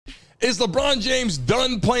Is LeBron James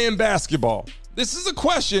done playing basketball? This is a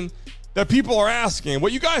question that people are asking.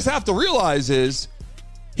 What you guys have to realize is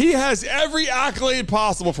he has every accolade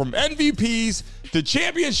possible, from MVPs to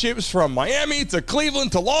championships, from Miami to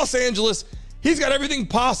Cleveland to Los Angeles. He's got everything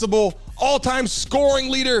possible. All-time scoring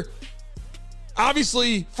leader.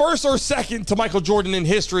 Obviously, first or second to Michael Jordan in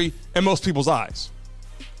history in most people's eyes.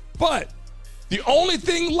 But the only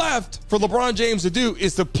thing left for LeBron James to do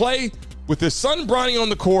is to play with his son Bronny on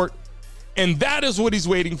the court, and that is what he's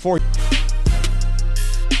waiting for.